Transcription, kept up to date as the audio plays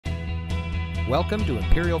Welcome to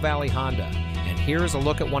Imperial Valley Honda, and here's a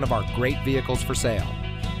look at one of our great vehicles for sale.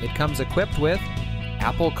 It comes equipped with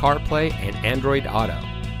Apple CarPlay and Android Auto,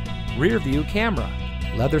 rear view camera,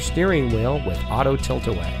 leather steering wheel with auto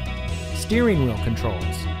tilt-away, steering wheel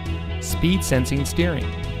controls, speed sensing steering,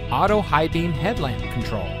 auto high beam headlamp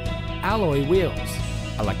control, alloy wheels,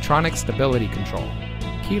 electronic stability control,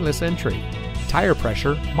 keyless entry, tire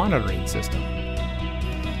pressure monitoring system.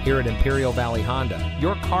 Here at Imperial Valley Honda,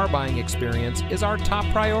 your car buying experience is our top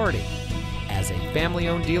priority. As a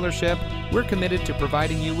family-owned dealership, we're committed to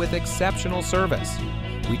providing you with exceptional service.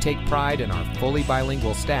 We take pride in our fully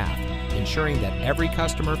bilingual staff, ensuring that every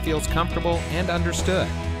customer feels comfortable and understood.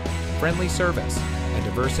 Friendly service, a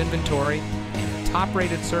diverse inventory, and a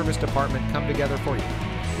top-rated service department come together for you.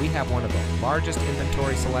 We have one of the largest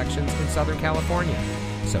inventory selections in Southern California.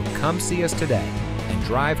 So come see us today and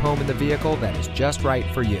drive home in the vehicle that is just right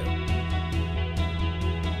for you.